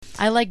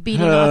I like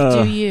beating off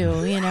to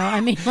you, you know?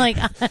 I mean, like...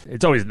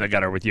 It's always in the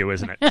gutter with you,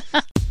 isn't it?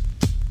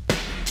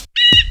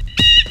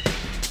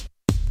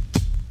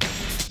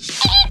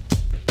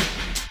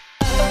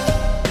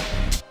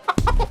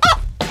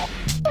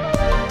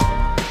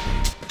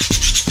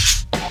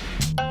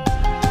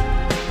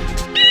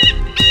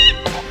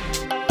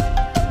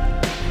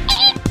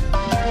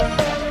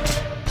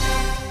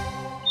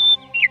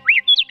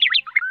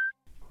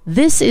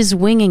 This is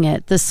Winging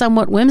It, the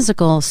somewhat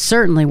whimsical,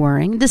 certainly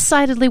worrying,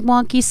 decidedly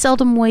wonky,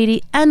 seldom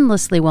weighty,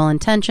 endlessly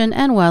well-intentioned,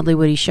 and wildly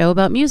witty show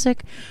about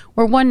music,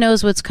 where one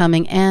knows what's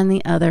coming and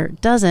the other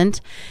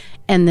doesn't.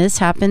 And this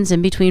happens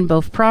in between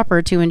both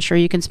proper to ensure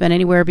you can spend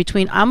anywhere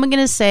between, I'm going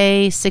to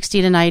say,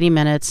 60 to 90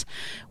 minutes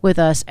with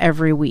us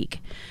every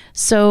week.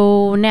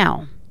 So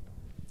now,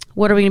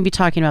 what are we going to be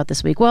talking about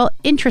this week? Well,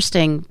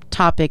 interesting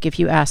topic, if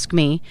you ask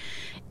me,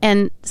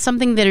 and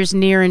something that is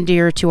near and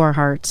dear to our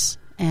hearts.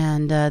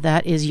 And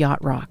that is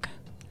yacht rock.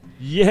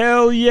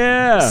 Hell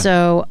yeah!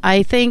 So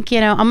I think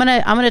I'm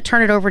gonna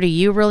turn it over to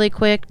you really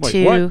quick.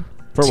 Wait, what?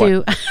 For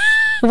what?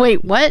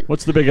 Wait, what?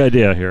 What's the big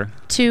idea here?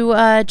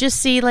 To just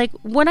see, like,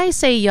 when I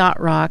say yacht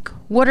rock,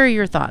 what are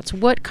your thoughts?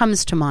 What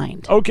comes to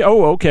mind? Okay.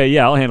 Oh, okay.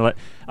 Yeah, I'll handle it.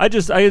 I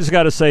just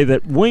got to say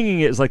that winging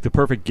it is like the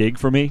perfect gig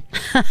for me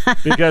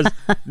because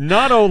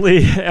not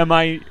only am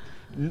I'm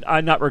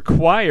not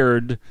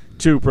required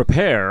to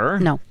prepare.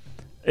 No.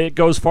 It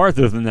goes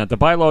farther than that. The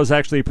bylaws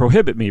actually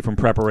prohibit me from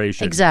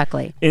preparation.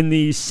 Exactly. In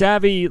the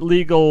savvy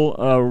legal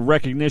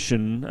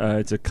recognition,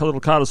 it's a little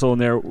codicil in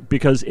there,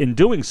 because in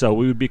doing so,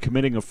 we would be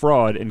committing a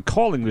fraud in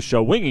calling the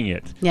show Winging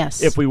It.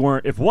 Yes. If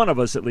one of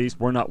us at least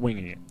were not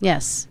winging it.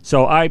 Yes.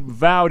 So I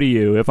vow to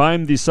you, if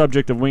I'm the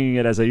subject of winging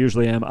it as I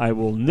usually am, I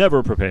will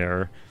never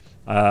prepare.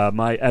 On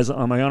my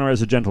honor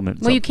as a gentleman.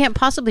 Well, you can't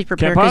possibly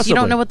prepare because you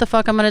don't know what the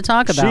fuck I'm going to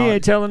talk about. She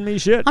ain't telling me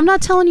shit. I'm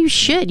not telling you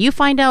shit. You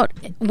find out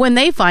when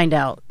they find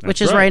out,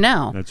 which is right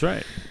now. That's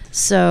right.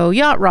 So,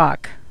 yacht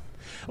rock.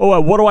 Oh,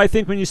 what do I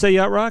think when you say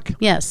yacht rock?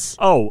 Yes.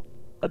 Oh,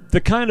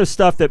 the kind of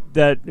stuff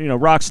that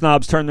rock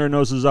snobs turn their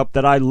noses up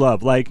that I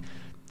love, like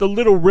the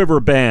Little River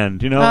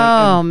Band,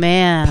 Oh,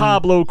 man.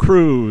 Pablo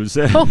Cruz.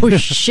 Oh,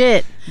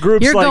 shit.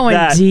 Groups You're like going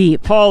that.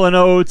 deep. Paul and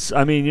Oates.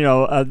 I mean,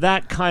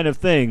 that kind of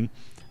thing.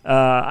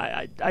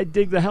 I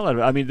dig the hell out of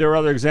it. I mean, there are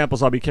other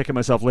examples. I'll be kicking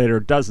myself later,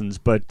 dozens,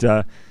 but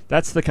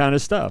that's the kind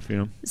of stuff,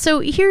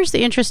 So here's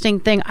the interesting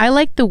thing. I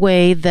like the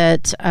way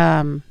that,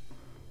 and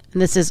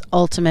this is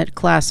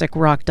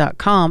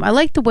ultimateclassicrock.com, I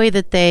like the way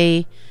that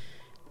they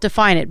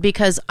define it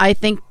because I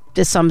think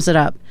this sums it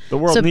up. The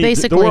world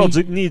needs a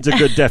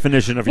good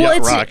definition of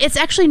yacht rock. It's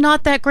actually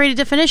not that great a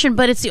definition,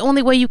 but it's the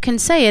only way you can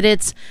say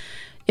it.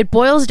 It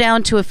boils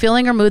down to a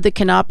feeling or mood that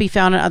cannot be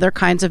found in other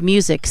kinds of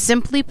music.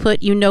 Simply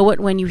put, you know it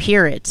when you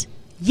hear it.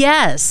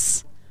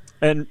 Yes.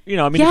 And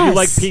if you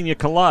like pina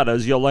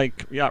coladas, you'll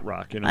like yacht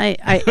rock. I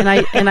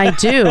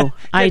do.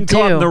 I do.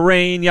 Caught in the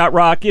rain, yacht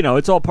rock.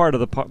 It's all part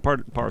of the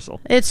parcel.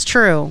 It's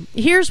true.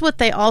 Here's what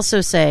they also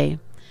say: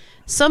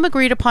 some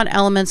agreed upon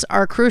elements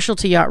are crucial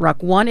to yacht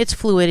rock. One, its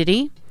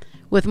fluidity,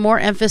 with more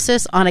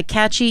emphasis on a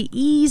catchy,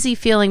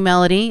 easy-feeling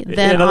melody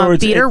than on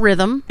beat or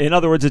rhythm. In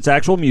other words, it's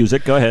actual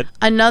music. Go ahead.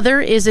 Another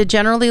is a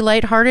generally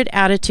lighthearted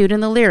attitude in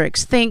the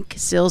lyrics. Think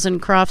Sills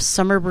and Crofts'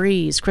 Summer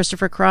Breeze,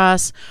 Christopher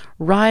Cross,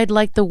 Ride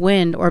Like the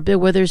Wind, or Bill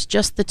Withers'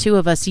 Just the Two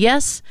of Us.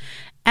 Yes,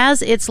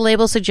 as its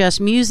label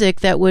suggests, music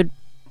that would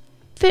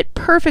fit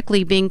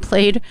perfectly being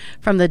played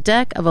from the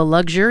deck of a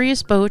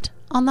luxurious boat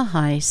on the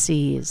high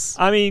seas.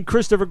 I mean,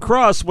 Christopher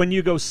Cross, when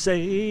you go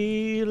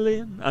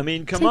sailing, I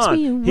mean, come Takes on.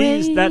 me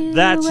away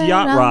That's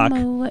yacht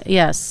rock.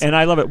 Yes. And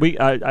I love it.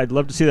 I'd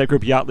love to see that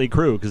group Yachtly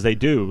Crew, because they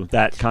do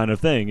that kind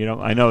of thing.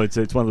 I know it's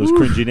one of those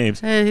cringy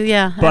names.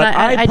 Yeah. But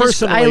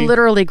I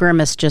literally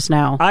grimaced just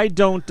now.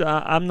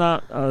 I'm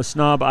not a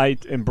snob. I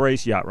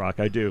embrace yacht rock.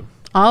 I do.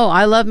 Oh,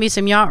 I love me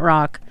some yacht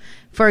rock.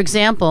 For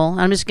example,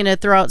 I'm just going to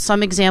throw out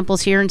some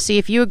examples here and see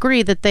if you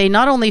agree that they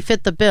not only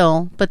fit the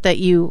bill, but that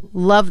you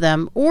love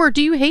them, or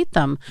do you hate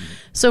them?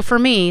 So for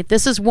me,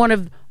 this is one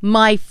of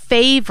my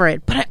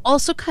favorite, but I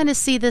also kind of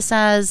see this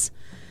as,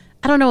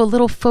 a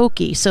little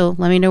folky. So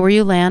let me know where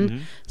you land.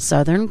 Mm-hmm.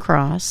 Southern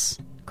Cross,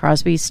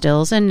 Crosby,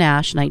 Stills, and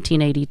Nash,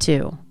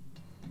 1982.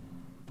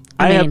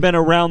 I have been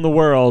around the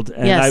world,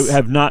 and yes. I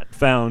have not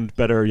found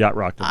better yacht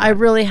rock than that. I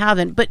really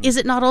haven't. But is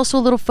it not also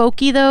a little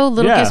folky, though?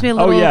 Gives me a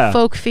little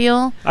folk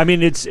feel. I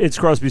mean, it's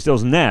Crosby,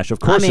 Stills, and Nash. Of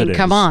course it is.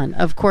 Come on.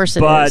 Of course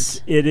it is.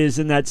 But it is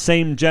in that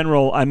same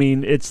general,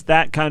 it's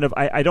that kind of,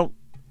 I don't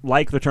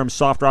like the term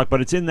soft rock, but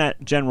it's in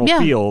that general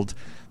field.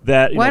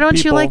 That why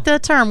don't you like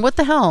that term? What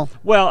the hell?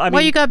 Well, I mean,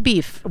 why you got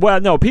beef? Well,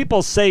 no,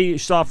 people say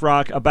soft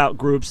rock about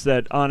groups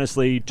that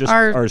honestly just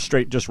are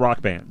straight just rock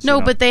bands.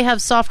 No, but they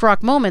have soft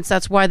rock moments.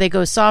 That's why they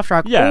go soft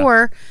rock. Yeah.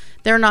 Or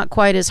they're not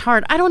quite as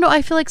hard. I don't know.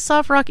 I feel like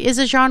soft rock is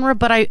a genre,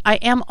 but I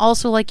am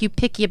also like you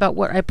picky about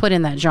what I put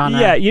in that genre.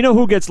 Yeah, you know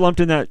who gets lumped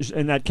in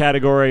that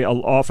category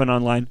often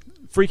online?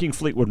 Freaking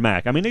Fleetwood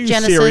Mac. I mean, are you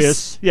Genesis.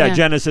 serious? Yeah,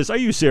 Genesis. Are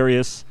you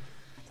serious?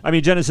 I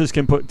mean, Genesis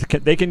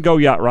they can go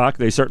yacht rock.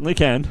 They certainly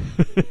can.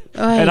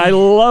 And I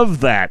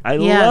love that. I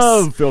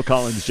love Phil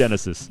Collins'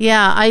 Genesis.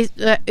 Yeah,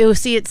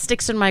 it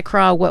sticks in my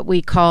craw what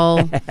we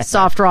call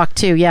soft rock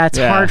too. Yeah, it's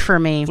hard for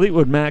me.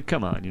 Fleetwood Mac,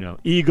 come on,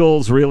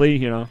 Eagles,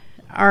 really, All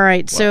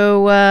right,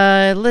 so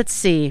let's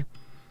see.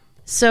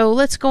 So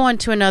let's go on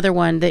to another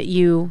one that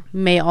you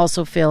may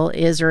also feel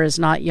is or is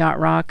not yacht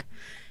rock.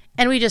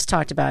 And we just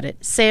talked about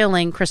it.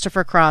 Sailing,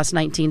 Christopher Cross,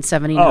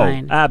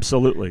 1979. Oh,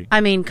 absolutely. I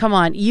mean, come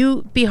on.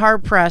 You be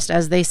hard-pressed,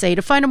 as they say,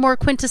 to find a more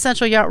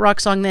quintessential yacht rock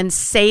song than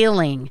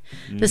Sailing.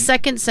 Mm-hmm. The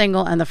second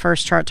single and the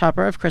first chart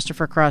topper of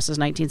Christopher Cross's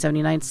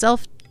 1979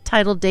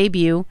 self-titled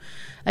debut.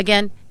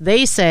 Again,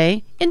 they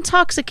say,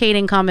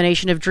 intoxicating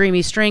combination of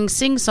dreamy strings,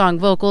 sing-song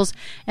vocals,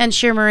 and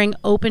shimmering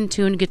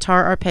open-tuned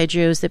guitar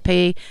arpeggios that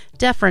pay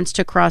deference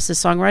to Cross's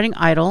songwriting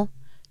idol,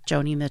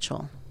 Joni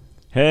Mitchell.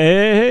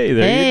 Hey,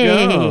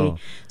 there you go.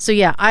 So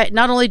yeah,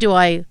 not only do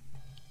I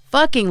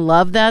fucking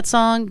love that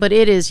song, but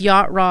it is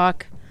yacht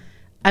rock.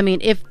 I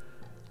mean, if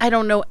I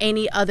don't know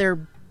any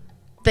other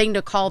thing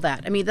to call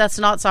that. I mean, that's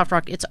not soft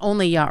rock. It's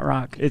only yacht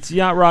rock. It's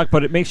yacht rock,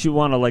 but it makes you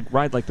want to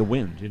ride like the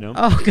wind,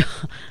 Oh God,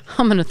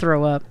 I'm gonna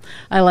throw up.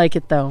 I like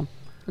it though.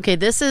 Okay,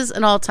 this is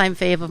an all-time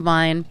fave of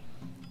mine,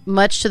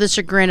 much to the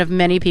chagrin of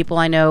many people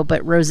I know.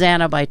 But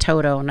Rosanna by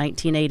Toto,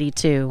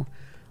 1982.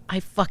 I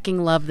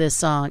fucking love this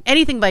song.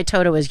 Anything by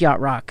Toto is yacht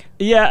rock.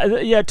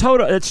 Yeah,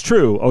 Toto, that's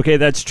true. Okay,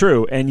 that's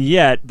true. And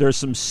yet, there's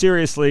some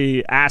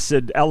seriously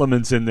acid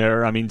elements in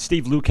there. I mean,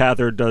 Steve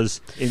Lukather does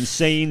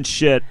insane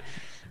shit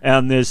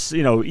on this,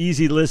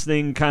 easy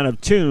listening kind of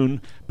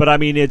tune. But, I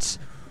mean, it's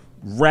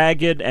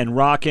ragged and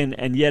rockin',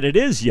 and yet it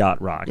is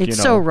yacht rock.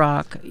 It's so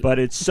rock. But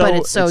it's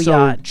so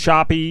yacht.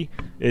 Choppy.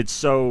 It's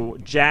so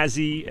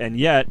jazzy, and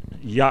yet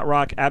yacht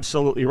rock,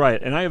 absolutely right.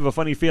 And I have a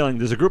funny feeling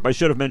there's a group I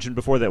should have mentioned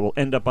before that will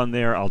end up on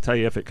there. I'll tell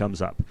you if it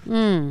comes up.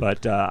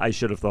 But I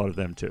should have thought of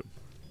them too.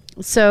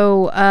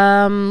 So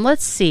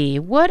let's see.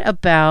 What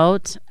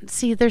about?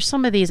 See, there's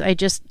some of these I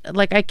just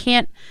I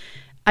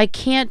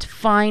can't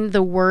find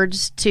the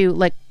words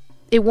to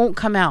it won't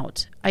come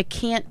out. I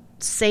can't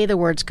say the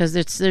words because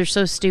they're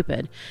so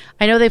stupid.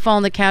 I know they fall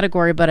in the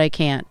category, but I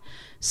can't.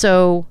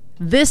 So.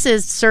 This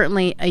is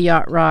certainly a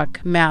yacht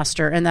rock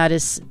master, and that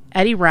is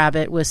Eddie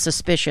Rabbitt with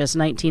Suspicious,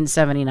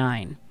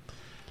 1979.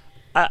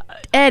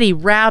 Eddie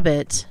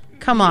Rabbitt,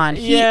 come on.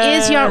 He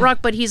is yacht rock,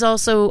 but he's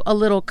also a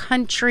little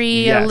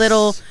country, a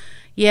little...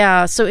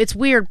 Yeah, so it's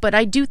weird, but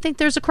I do think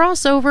there's a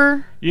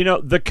crossover.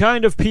 The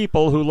kind of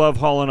people who love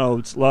Hall &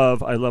 Oates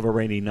love I Love a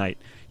Rainy Night.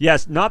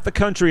 Yes, not the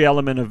country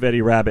element of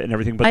Eddie Rabbitt and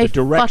everything, but the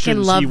directions he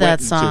went into. I fucking love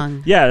that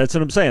song. Yeah, that's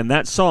what I'm saying.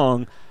 That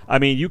song... I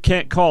mean, you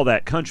can't call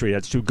that country.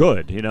 That's too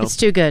good, It's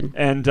too good.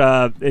 And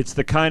it's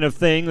the kind of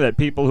thing that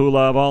people who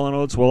love Hall &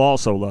 Oates will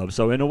also love.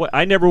 So in a way,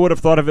 I never would have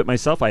thought of it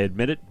myself, I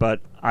admit it, but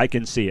I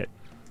can see it.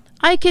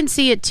 I can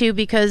see it, too,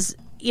 because,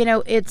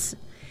 it's...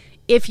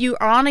 If you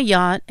are on a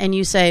yacht and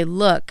you say,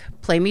 look,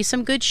 play me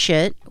some good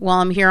shit while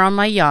I'm here on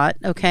my yacht,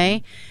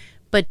 okay?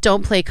 But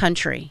don't play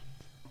country.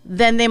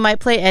 Then they might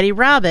play Eddie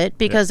Rabbitt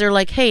because they're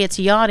like, hey, it's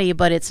yachty,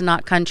 but it's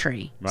not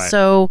country. Right.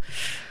 So...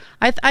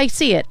 I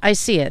see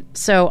it.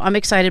 So I'm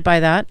excited by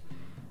that.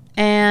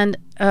 And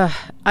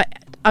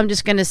I'm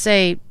just going to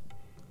say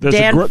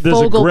Dan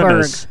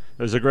Fogelberg.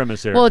 There's a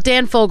grimace here. Well,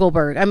 Dan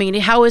Fogelberg. I mean,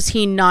 how is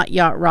he not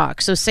yacht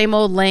rock? So same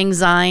old Lang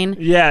Syne.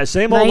 Yeah,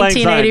 same old Lang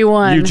Syne.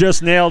 1981. You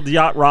just nailed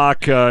yacht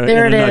rock in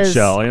a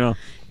nutshell,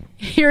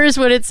 Here's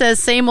what it says.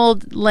 Same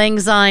old Lang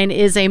Syne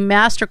is a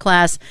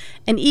masterclass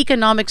in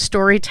economic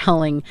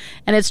storytelling,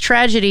 and its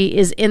tragedy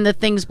is in the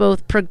things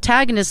both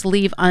protagonists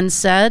leave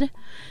unsaid.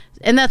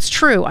 And that's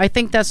true. I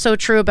think that's so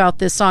true about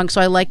this song, so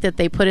I like that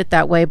they put it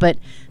that way. But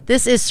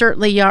this is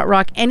certainly yacht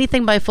rock.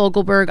 Anything by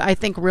Fogelberg, I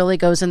think, really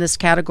goes in this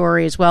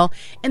category as well.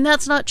 And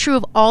that's not true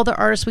of all the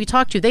artists we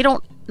talk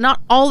to.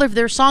 Not all of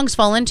their songs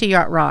fall into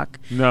yacht rock.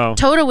 No.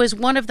 Toto is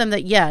one of them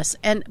that, yes.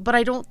 But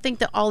I don't think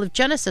that all of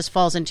Genesis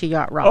falls into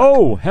yacht rock.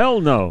 Oh, hell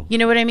no. You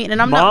know what I mean?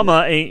 And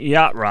Mama ain't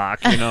yacht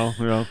rock,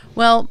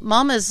 Well,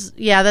 Mama's,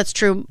 that's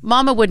true.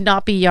 Mama would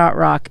not be yacht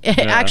rock. Yeah.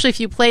 Actually, if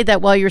you played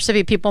that while you're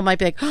sipping, people might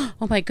be like,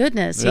 oh my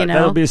goodness,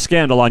 That'll be a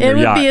scandal on your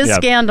yacht. It would be a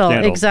scandal.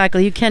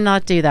 Exactly. You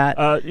cannot do that.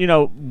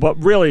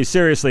 But really,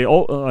 seriously,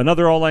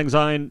 another Auld Lang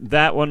Syne,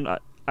 that one...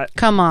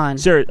 Come on.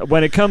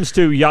 When it comes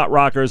to yacht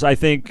rockers, I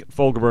think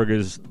Fogelberg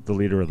is the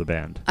leader of the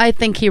band. I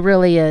think he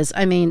really is.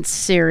 I mean,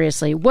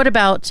 seriously. What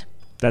about...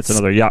 That's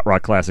another yacht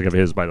rock classic of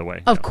his, by the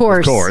way. Of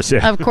course. Of course,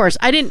 yeah. Of course.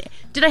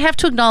 Did I have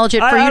to acknowledge it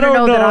for you to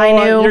know that I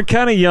knew? You're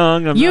kind of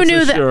young. I'm you not knew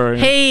so that. Sure.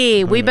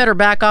 Hey, we better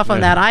back off on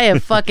that. I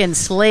have fucking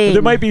slayed.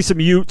 There might be some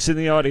Utes in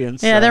the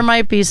audience. Yeah, there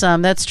might be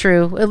some. That's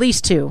true. At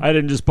least two. I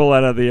didn't just pull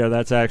that out of the air.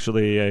 That's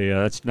actually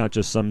that's not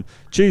just some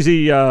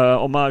cheesy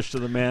homage to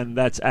the man.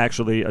 That's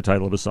actually a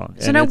title of a song.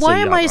 So now why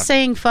am I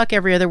saying fuck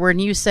every other word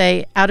and you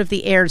say out of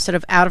the air instead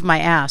of out of my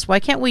ass? Why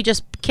can't you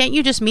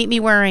just meet me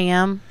where I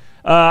am?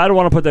 I don't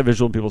want to put that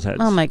visual in people's heads.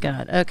 Oh, my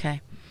God. Okay.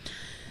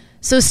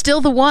 So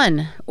Still the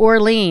One,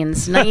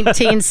 Orleans,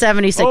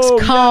 1976.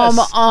 Come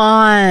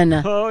on.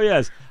 Oh,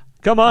 yes.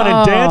 Come on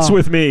and dance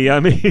with me.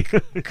 I mean,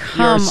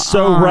 you're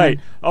so on. right.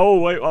 Oh,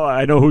 wait. Oh,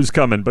 I know who's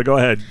coming, but go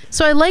ahead.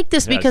 So I like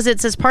this because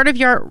it's as part of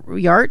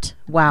Yacht.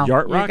 Wow.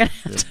 Yacht Rock?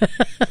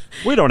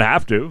 We don't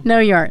have to. No,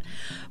 Yacht.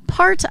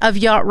 Part of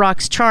Yacht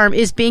Rock's charm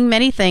is being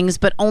many things,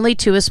 but only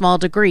to a small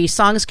degree.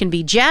 Songs can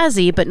be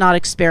jazzy, but not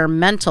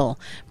experimental.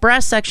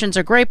 Brass sections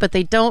are great, but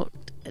they don't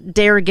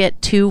dare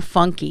get too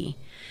funky.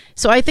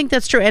 So I think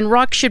that's true. And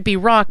rock should be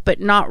rock,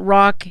 but not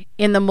rock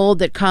in the mold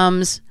that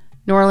comes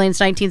New Orleans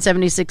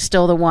 1976,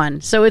 Still the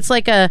One. So it's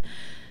like a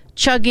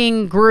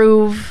chugging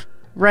groove,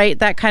 right?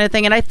 That kind of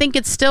thing. And I think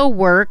it still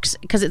works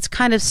because it's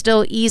kind of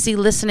still easy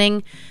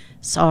listening,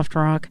 soft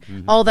rock,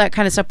 all that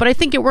kind of stuff. But I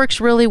think it works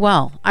really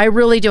well. I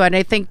really do. And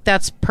I think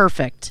that's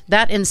perfect.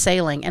 That and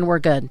Sailing, and we're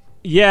good.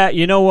 Yeah,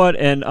 you know what?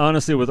 And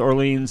honestly, with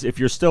Orleans, if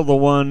you're still the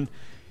one,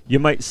 you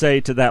might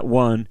say to that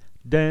one,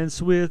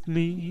 dance with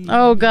me.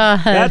 Oh, God.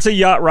 That's a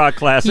Yacht Rock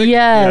classic.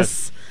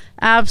 Yes.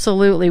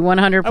 Absolutely,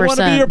 100%. I want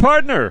to be your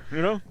partner,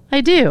 you know?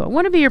 I do. I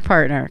want to be your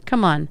partner.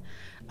 Come on.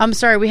 I'm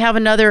sorry. We have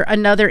another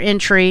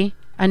entry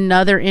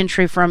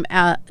from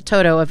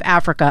Toto of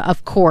Africa,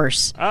 of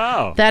course.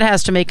 Oh. That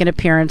has to make an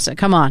appearance.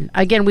 Come on.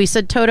 Again, we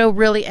said Toto.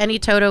 Really, any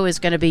Toto is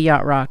going to be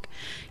Yacht Rock.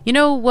 You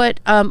know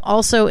what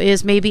also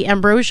is maybe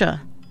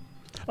Ambrosia?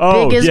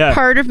 Oh, Biggest yeah.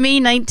 Part of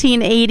Me,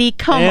 1980.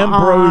 Come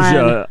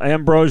on.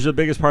 Ambrosia,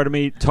 Biggest Part of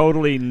Me,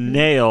 totally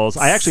nails.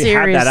 I actually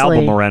have that Seriously.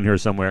 album around here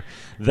somewhere.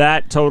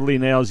 That totally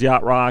nails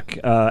Yacht Rock,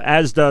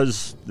 as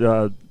does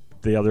the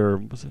other.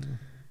 What's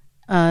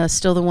it?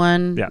 Still the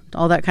One. Yeah.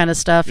 All that kind of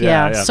stuff.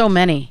 Yeah. So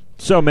many.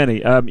 So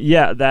many.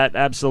 Yeah, that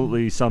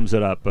absolutely sums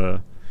it up.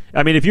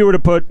 I mean, if you were to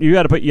put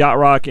Yacht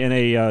Rock in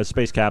a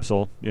space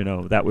capsule,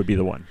 that would be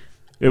the one.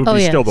 It would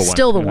be still the one.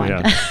 Still the one.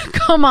 Yeah.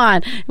 Come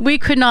on. We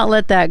could not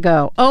let that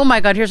go. Oh,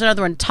 my God. Here's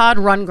another one. Todd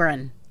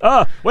Rundgren.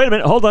 Oh, wait a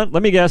minute. Hold on.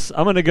 Let me guess.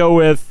 I'm going to go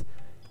with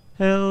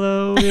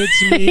Hello,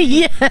 It's Me.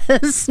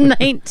 Yes.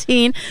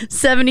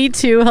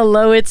 1972.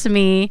 Hello, It's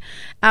Me.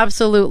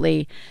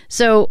 Absolutely.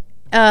 So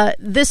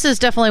this is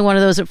definitely one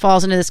of those that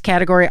falls into this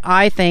category,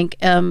 I think.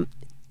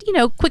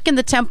 Quickened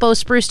the tempo,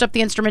 spruced up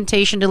the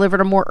instrumentation,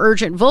 delivered a more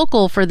urgent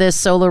vocal for this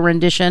solo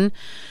rendition.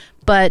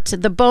 But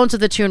the bones of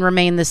the tune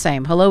remain the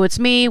same. Hello, It's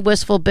Me,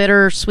 wistful,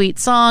 bitter, sweet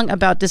song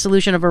about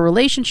dissolution of a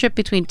relationship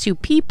between two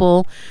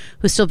people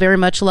who still very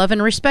much love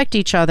and respect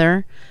each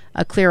other.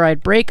 A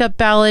clear-eyed breakup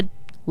ballad,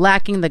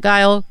 lacking the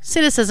guile,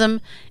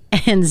 cynicism,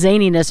 and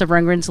zaniness of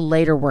Rundgren's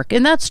later work.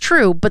 And that's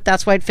true, but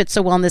that's why it fits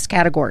so well in this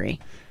category.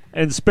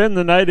 And spend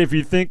the night if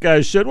you think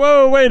I should.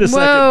 Whoa, wait a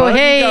second, bud.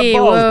 Hey, you got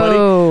balls,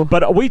 whoa.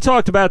 buddy. But we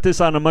talked about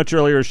this on a much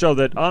earlier show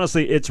that,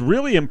 honestly, it's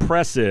really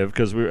impressive,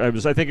 because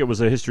I think it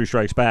was a History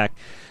Strikes Back,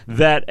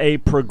 that a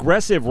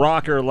progressive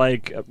rocker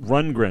like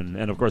Rundgren,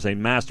 and, of course, a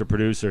master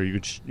producer, you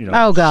could shake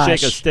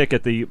a stick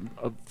at the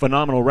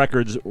phenomenal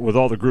records with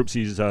all the groups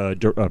he's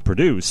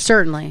produced.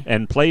 Certainly.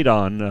 And played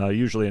on,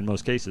 usually in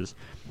most cases.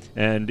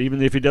 And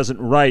even if he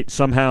doesn't write,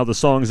 somehow the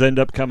songs end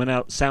up coming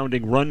out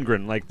sounding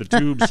Rundgren, like the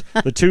Tubes,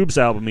 the Tubes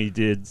album he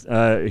did.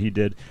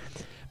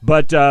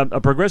 But a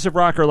progressive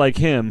rocker like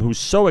him, who's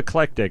so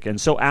eclectic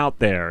and so out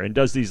there, and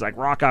does these like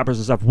rock operas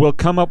and stuff, will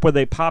come up with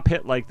a pop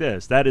hit like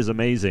this. That is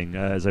amazing,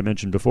 as I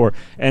mentioned before.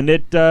 And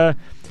it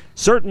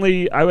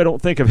certainly, I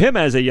don't think of him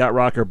as a yacht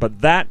rocker,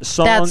 but that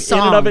song in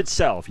and of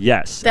itself,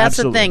 yes, that's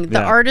absolutely. the thing.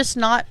 The artist,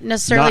 not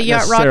necessarily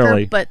yacht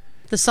rocker, but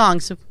the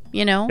songs.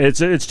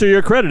 It's to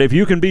your credit if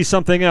you can be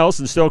something else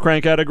and still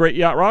crank out a great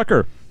yacht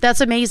rocker. That's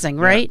amazing,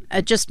 right?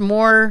 Just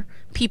more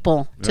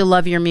people to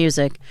love your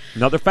music.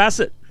 Another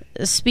facet.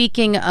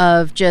 Speaking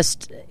of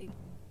just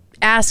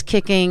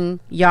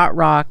ass-kicking yacht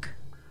rock,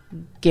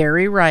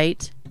 Gary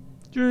Wright,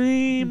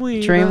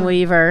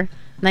 Dreamweaver,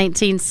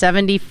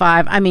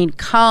 1975. I mean,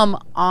 come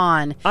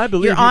on! I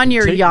believe you're on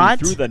your take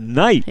yacht me through the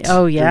night.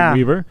 Oh yeah,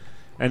 Dreamweaver.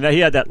 And he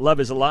had that Love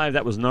Is Alive.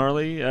 That was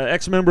gnarly.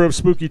 Ex-member of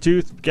Spooky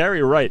Tooth,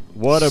 Gary Wright.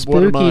 What a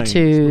mind.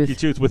 Spooky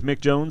Tooth with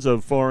Mick Jones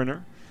of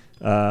Foreigner.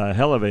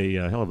 Hell of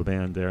a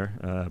band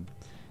there.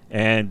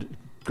 And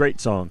great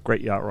song,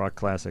 great yacht rock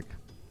classic.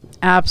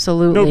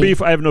 Absolutely. No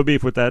beef. I have no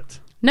beef with that.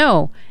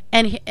 No.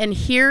 And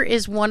here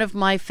is one of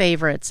my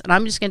favorites. And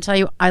I'm just going to tell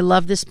you, I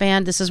love this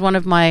band. This is one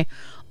of my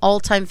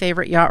all-time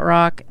favorite yacht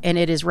rock, and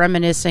it is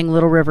reminiscing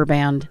Little River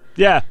Band.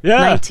 Yeah.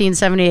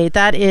 1978.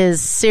 That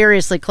is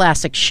seriously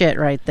classic shit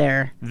right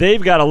there.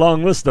 They've got a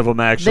long list of them,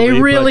 actually. They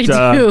really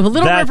do.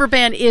 Little River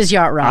Band is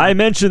yacht rock. I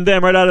mentioned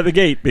them right out of the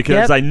gate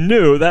because I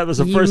knew that was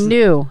the first. You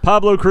knew.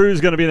 Pablo Cruz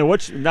going to be in there.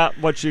 Not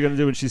what you're going to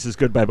do when she says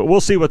goodbye, but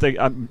we'll see what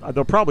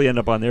they'll probably end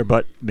up on there,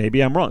 but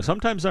maybe I'm wrong.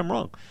 Sometimes I'm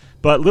wrong.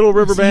 But Little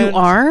River Band. You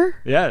are?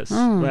 Yes.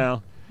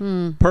 Well,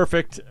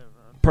 perfect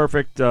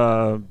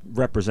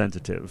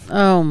representative.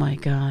 Oh, my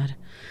God.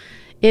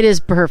 It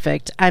is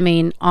perfect. I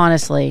mean,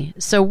 honestly.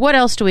 So what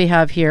else do we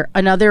have here?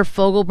 Another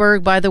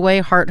Fogelberg, by the way,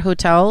 Heart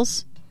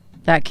Hotels.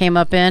 That came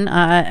up in,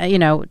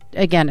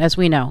 again, as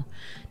we know.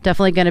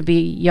 Definitely going to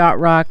be yacht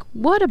rock.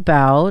 What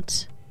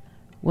about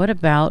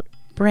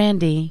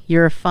Brandy,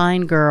 You're a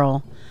Fine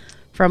Girl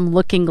from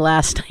Looking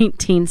Glass,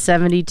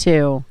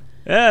 1972?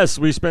 Yes,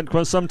 we spent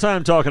some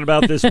time talking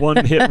about this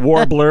one-hit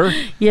warbler.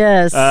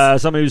 Yes.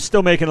 Somebody who's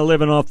still making a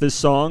living off this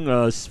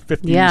song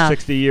 50,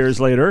 60 years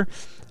later.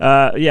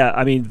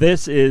 I mean,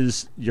 this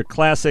is your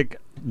classic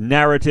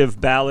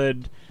narrative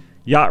ballad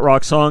yacht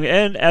rock song,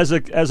 and as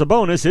a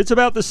bonus, it's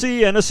about the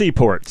sea and a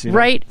seaport. You know?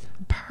 Right.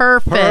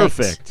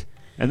 Perfect.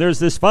 And there's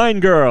this fine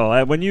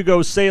girl. When you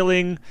go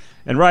sailing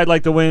and ride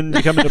like the wind,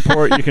 you come into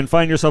port, you can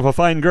find yourself a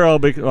fine girl.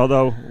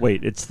 Although,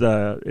 wait, it's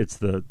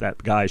that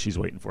guy she's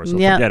waiting for. So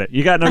forget it.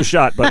 You got no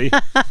shot, buddy.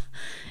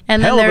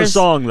 And hell then of a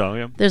song, though.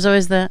 Yeah. There's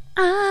always the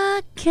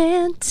I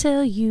can't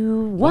tell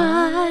you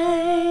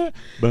why.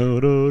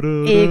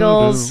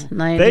 Eagles,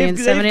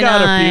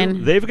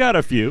 1979. They've got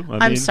a few.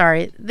 I'm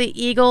sorry. The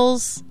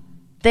Eagles,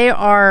 they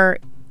are,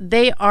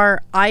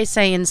 I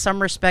say, in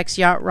some respects,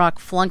 yacht rock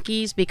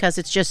flunkies, because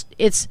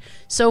it's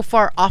so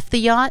far off the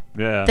yacht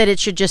that it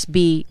should just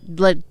be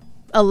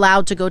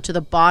allowed to go to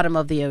the bottom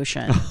of the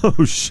ocean.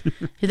 Oh, shit.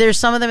 There's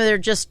some of them that are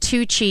just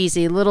too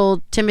cheesy,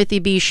 little Timothy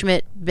B.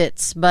 Schmidt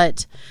bits,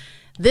 but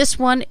this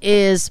one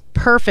is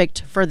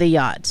perfect for the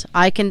yacht.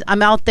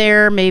 I'm out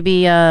there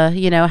maybe,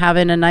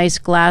 having a nice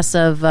glass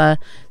of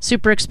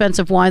super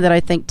expensive wine that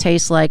I think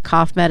tastes like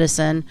cough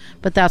medicine,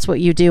 but that's what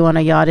you do on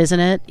a yacht, isn't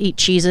it? Eat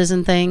cheeses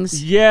and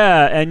things.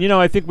 Yeah, and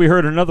I think we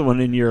heard another one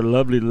in your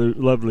lovely,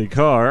 lovely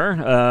car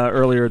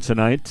earlier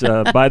tonight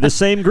by the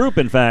same group,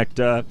 in fact.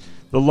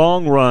 The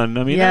Long Run.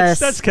 I mean,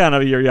 that's kind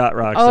of your yacht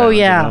rock sound. Oh,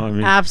 yeah,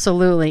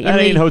 absolutely. That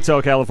ain't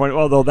Hotel California,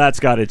 although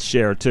that's got its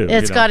share, too.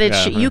 It's got its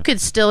share. You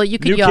could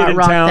yacht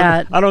rock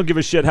that. I don't give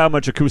a shit how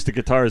much acoustic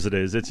guitars it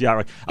is. It's yacht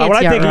rock. When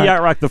I think of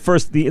yacht rock,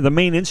 the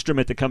main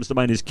instrument that comes to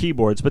mind is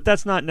keyboards, but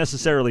that's not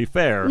necessarily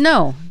fair.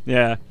 No.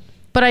 Yeah.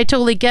 But I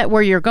totally get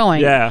where you're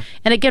going. Yeah.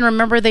 And again,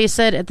 remember they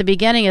said at the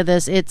beginning of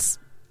this, it's,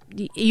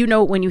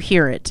 when you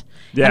hear it.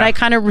 Yeah. And I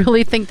kind of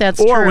really think that's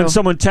true. Or when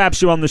someone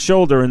taps you on the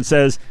shoulder and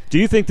says, "Do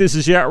you think this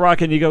is yacht rock?"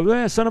 And you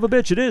go, son of a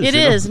bitch, it is. It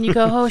is. And you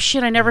go, oh,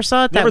 shit, I never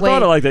saw it that way. Never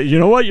thought it like that. You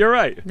know what? You're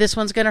right. This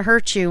one's going to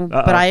hurt you.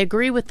 But I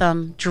agree with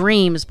them.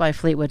 Dreams by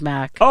Fleetwood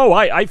Mac. Oh,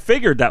 I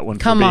figured that one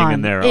for being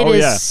in there. It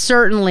is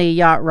certainly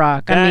yacht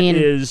rock. That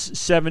is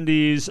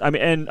 70s. I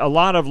mean, and a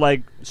lot of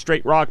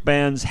straight rock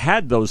bands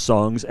had those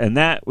songs, and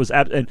that was...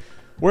 and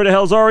where the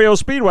hell's REO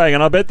Speedwagon?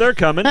 I'll bet they're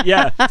coming.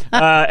 Yeah.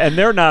 And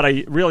they're not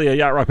really a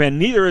yacht rock band.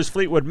 Neither is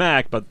Fleetwood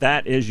Mac, but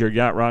that is your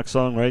yacht rock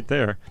song right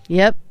there.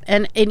 Yep.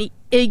 And a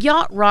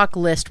yacht rock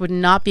list would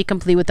not be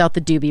complete without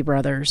the Doobie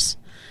Brothers.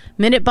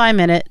 Minute by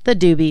Minute, the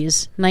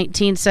Doobies,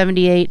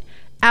 1978.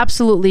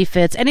 Absolutely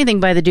fits. Anything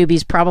by the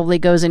Doobies probably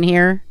goes in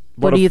here.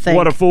 What do you think?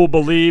 What a Fool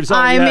Believes. Oh,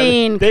 I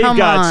mean, they've come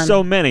got on.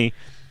 so many.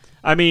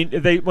 I mean,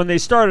 when they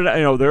started,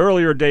 the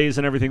earlier days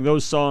and everything,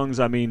 those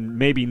songs, I mean,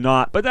 maybe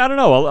not. But I don't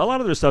know. A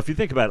lot of their stuff, you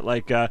think about it,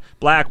 like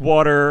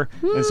Blackwater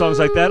and songs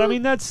like that. I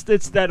mean, it's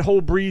that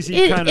whole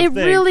breezy kind of thing.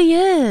 It really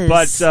is.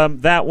 But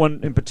that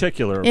one in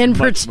particular.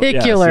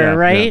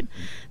 Right?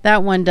 Yeah.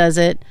 That one does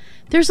it.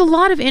 There's a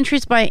lot of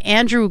entries by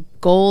Andrew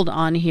Gold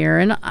on here,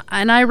 and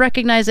I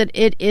recognize that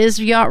it is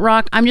yacht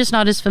rock. I'm just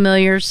not as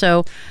familiar.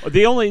 So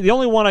the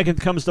only one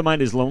comes to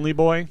mind is Lonely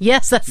Boy.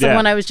 Yes, that's the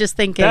one I was just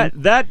thinking.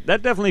 That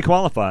definitely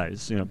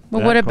qualifies.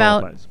 Well, what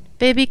about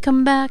Baby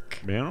Come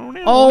Back?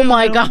 Oh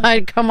my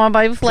God, Come On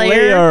by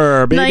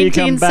Flair. Baby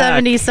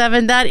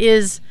 1977. That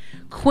is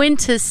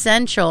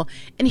quintessential.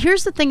 And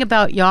here's the thing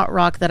about yacht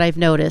rock that I've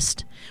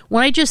noticed.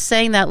 When I just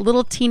sang that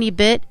little teeny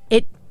bit,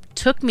 it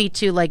took me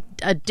to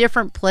a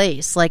different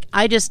place.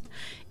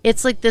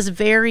 It's like this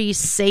very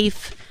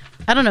safe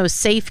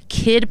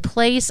kid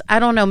place. I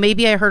don't know,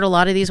 maybe I heard a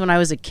lot of these when I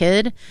was a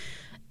kid,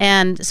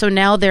 and so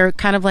now they're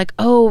kind of like,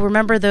 oh,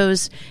 remember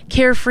those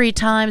carefree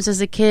times as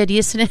a kid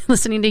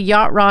listening to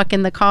yacht rock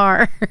in the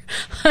car.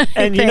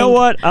 And you know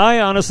what,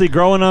 I honestly,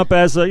 growing up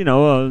as a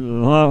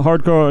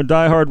hardcore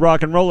diehard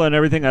rock and roller and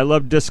everything, I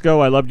loved disco,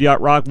 I loved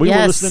yacht rock. We were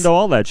listening to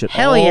all that shit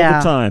all the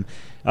time.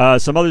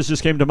 Some others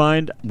just came to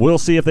mind. We'll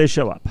see if they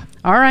show up.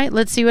 All right,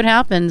 let's see what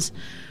happens.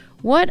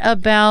 What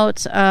about,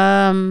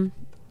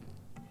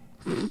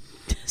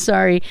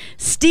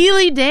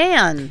 Steely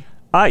Dan?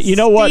 You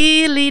know what?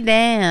 Steely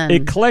Dan.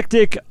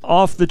 Eclectic,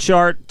 off the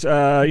chart,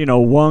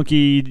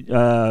 wonky,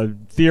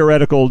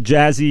 theoretical,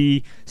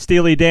 jazzy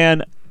Steely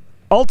Dan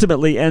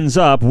ultimately ends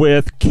up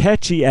with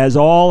catchy as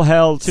all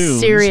hell tunes.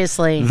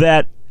 Seriously.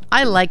 That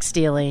I like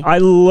Steely. I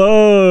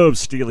love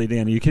Steely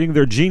Dan. Are you kidding?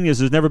 They're genius.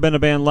 There's never been a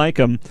band like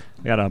them.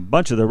 I got a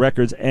bunch of their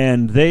records,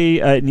 and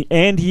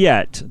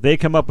yet they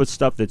come up with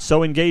stuff that's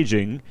so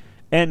engaging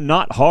and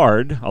not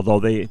hard, although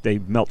they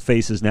melt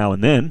faces now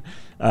and then.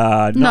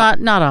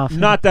 Not often.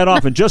 Not that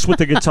often. Just with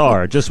the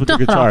guitar. Just with the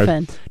guitar.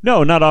 Often.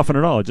 No, not often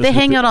at all. Just they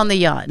hang out on the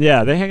yacht.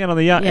 Yeah, they hang out on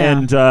the yacht,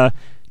 and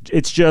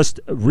it's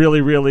just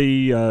really,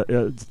 really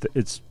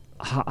it's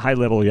high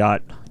level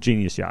yacht,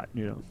 genius yacht.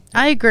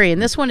 I agree, and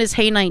this one is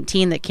Hey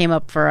 19 that came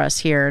up for us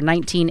here,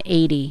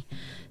 1980.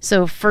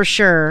 So for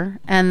sure,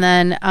 and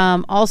then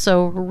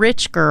also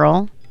Rich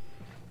Girl,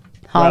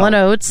 Hall &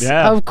 Oates,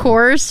 of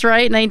course,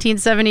 right,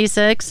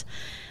 1976.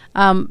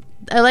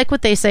 I like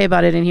what they say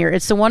about it in here.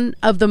 It's the one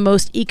of the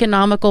most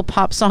economical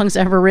pop songs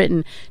ever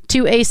written.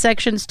 2 A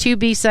sections, 2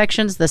 B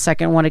sections, the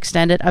second one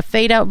extended, a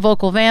fade-out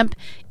vocal vamp,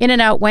 in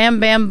and out, wham,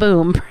 bam,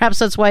 boom. Perhaps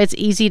that's why it's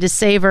easy to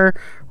savor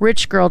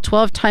Rich Girl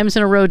 12 times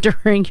in a row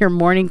during your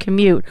morning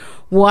commute.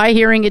 Why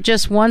hearing it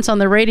just once on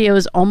the radio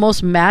is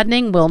almost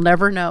maddening, we'll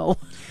never know.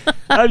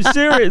 I'm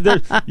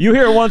serious. You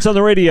hear it once on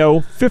the radio,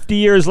 50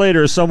 years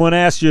later, someone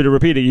asks you to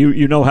repeat it.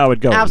 You know how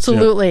it goes.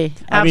 Absolutely. You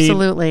know?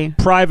 Absolutely. I mean,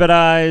 Private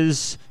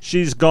Eyes,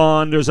 She's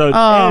Gone. There's an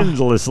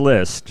endless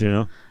list, you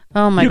know.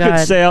 Oh, my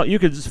God. You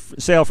could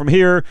sail from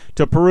here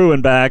to Peru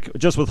and back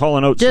just with Hall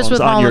 & Oates songs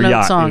on your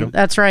yacht. Song. You know?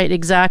 That's right,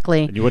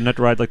 exactly. And you wouldn't have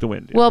to ride like the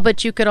wind. Well,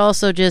 but you could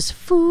also just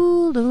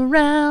fool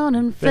around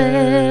and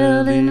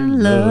fell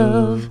in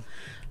love.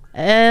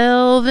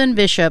 Elvin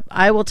Bishop.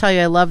 I will tell you,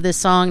 I love this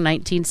song,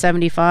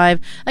 1975.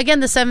 Again,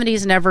 the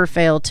 70s never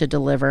failed to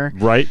deliver.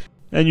 Right.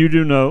 And you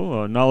do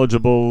know, a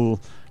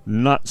knowledgeable,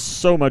 not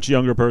so much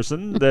younger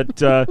person,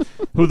 that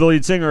who the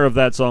lead singer of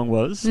that song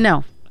was.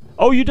 No.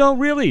 Oh, you don't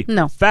really?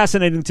 No.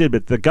 Fascinating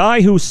tidbit. The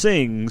guy who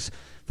sings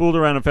Fooled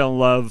Around and Fell in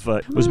Love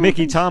was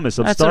Mickey Thomas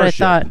of That's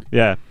Starship. what I thought.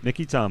 Yeah,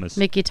 Mickey Thomas.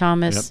 Mickey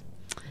Thomas.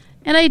 Yep.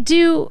 And I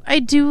do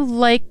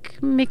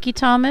like Mickey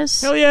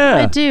Thomas. Hell yeah.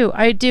 I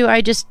do.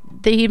 I just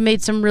he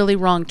made some really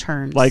wrong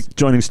turns. Like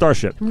joining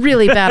Starship.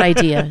 Really bad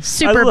idea.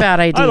 Super bad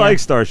idea. I like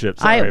Starship.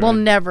 Sorry, I will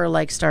man. never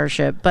like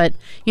Starship. But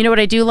you know what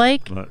I do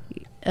like? What?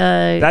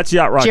 That's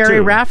Yacht Rock Jerry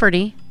too.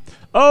 Rafferty.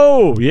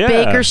 Oh, yeah.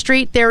 Baker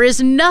Street. There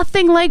is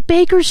nothing like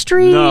Baker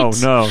Street. No.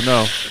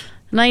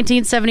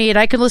 1978.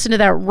 I could listen to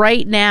that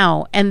right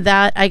now, and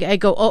that I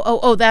go,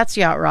 oh, that's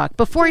Yacht Rock.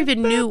 Before I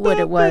even knew what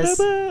it was.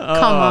 Come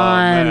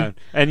on. Man.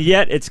 And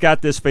yet it's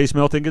got this face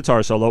melting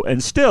guitar solo,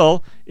 and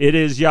still it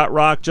is Yacht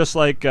Rock. Just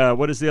like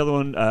what is the other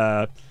one?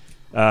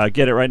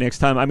 Get it right next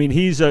time. I mean,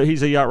 he's a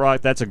Yacht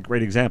Rock. That's a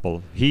great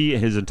example.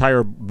 His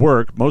entire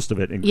work, most of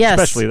it,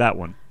 especially that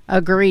one.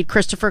 Agreed.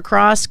 Christopher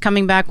Cross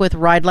coming back with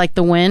Ride Like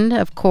the Wind,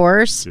 of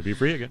course. To be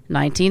free again.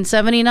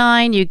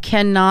 1979. You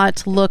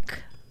cannot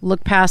look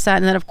past that.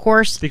 And then, of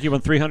course... I think he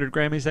won 300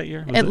 Grammys that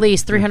year? At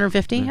least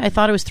 350. Yeah. I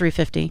thought it was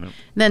 350. No.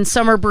 Then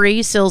Summer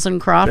Breeze, Sills and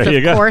Croft,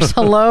 of course.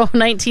 Hello,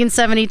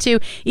 1972.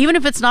 Even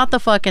if it's not the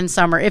fucking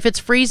summer, if it's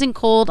freezing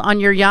cold on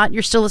your yacht,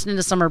 you're still listening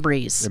to Summer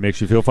Breeze. It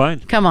makes you feel fine.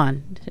 Come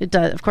on. It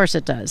does. Of course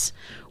it does.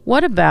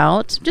 What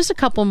about... Just a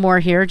couple more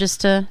here,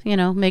 just to,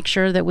 make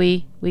sure that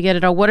we get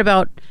it all. What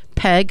about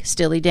Peg,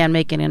 Steely Dan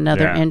making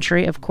another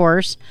entry, of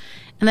course.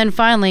 And then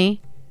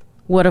finally...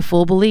 What a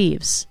Fool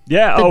Believes.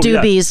 Yeah, the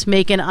Doobies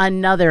making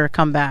another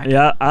comeback.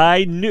 Yeah,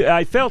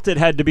 I felt it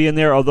had to be in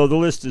there, although the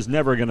list is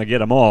never going to get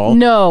them all.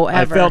 No,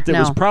 ever. I felt it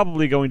was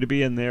probably going to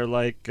be in there,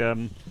 like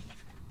the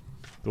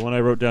one I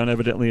wrote down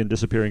evidently in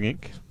Disappearing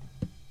Ink.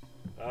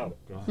 Oh,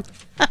 God.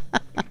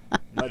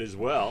 Might as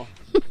well.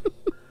 You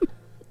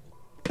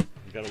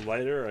got a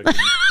lighter? I can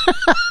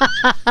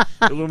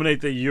illuminate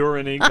the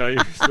urine ink I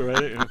used to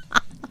write it.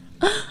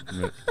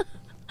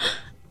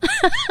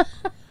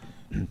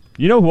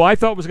 You know who I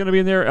thought was going to be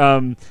in there?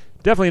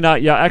 Definitely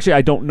not. Yeah, actually,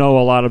 I don't know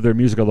a lot of their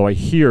music, although I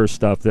hear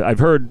stuff that I've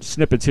heard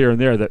snippets here and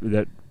there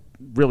that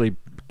really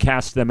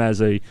cast them as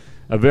a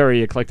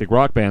very eclectic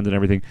rock band and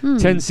everything.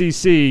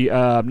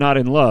 10cc, Not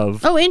in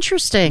Love. Oh,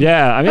 interesting.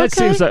 Yeah, I mean, it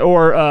seems like,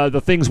 or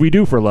The Things We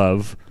Do for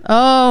Love.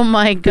 Oh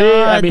my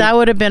God, that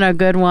would have been a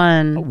good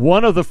one.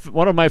 One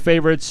of my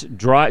favorites,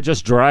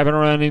 just driving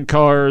around in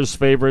cars,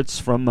 favorites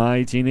from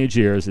my teenage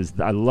years is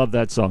I love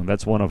that song.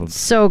 That's one of them.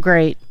 So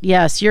great.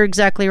 Yes, you're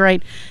exactly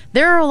right.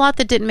 There are a lot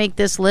that didn't make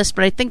this list,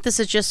 but I think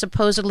this is just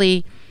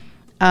supposedly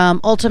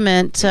the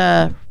ultimate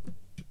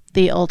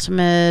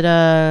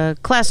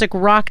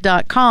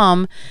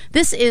classicrock.com.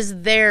 This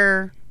is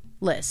their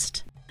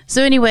list.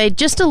 So anyway,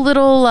 just a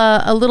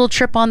little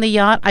trip on the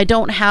yacht. I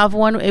don't have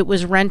one. It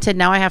was rented.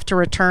 Now I have to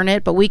return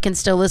it, but we can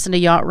still listen to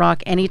Yacht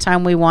Rock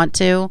anytime we want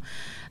to,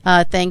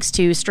 thanks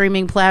to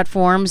streaming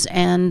platforms.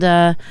 And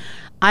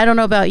I don't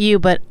know about you,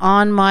 but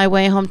on my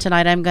way home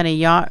tonight, I'm going to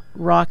yacht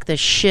rock the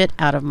shit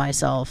out of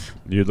myself.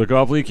 You'd look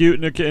awfully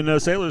cute in a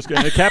sailor's in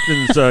a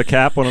captain's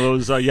cap, one of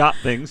those yacht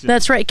things.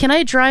 That's right. Can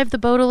I drive the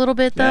boat a little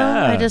bit, though?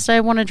 Yeah.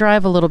 I want to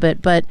drive a little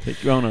bit, but...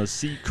 Take you on a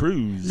sea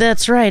cruise.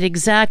 That's right,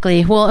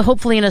 exactly. Well,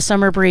 hopefully in a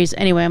summer breeze.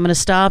 Anyway, I'm going to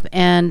stop,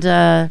 and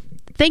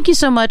thank you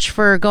so much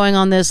for going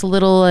on this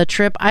little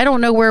trip. I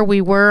don't know where we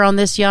were on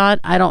this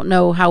yacht. I don't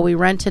know how we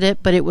rented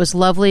it, but it was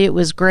lovely. It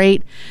was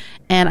great.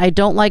 And I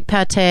don't like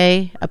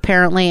pate,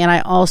 apparently, and I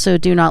also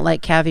do not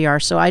like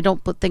caviar, so I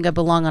don't think I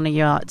belong on a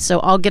yacht.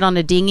 So I'll get on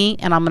a dinghy,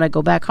 and I'm going to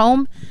go back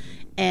home,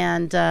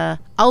 and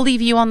I'll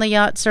leave you on the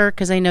yacht, sir,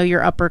 because I know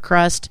you're upper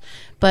crust.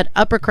 But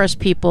upper crust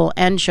people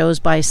end shows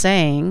by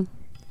saying...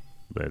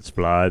 Let's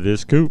fly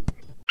this coop.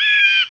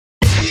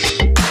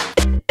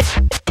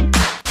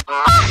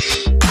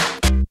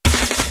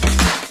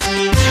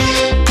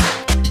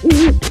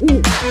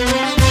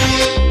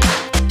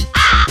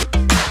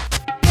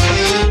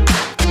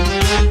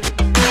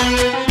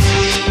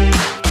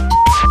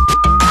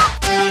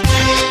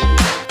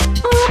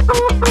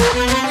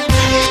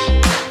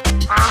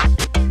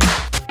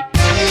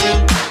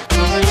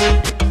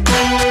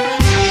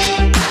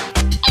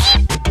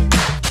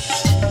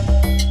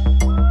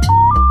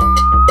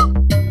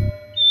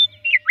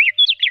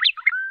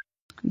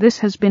 This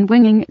has been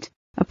Winging It,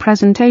 a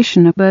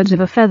presentation of Birds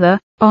of a Feather,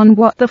 on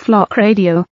What the Flock Radio.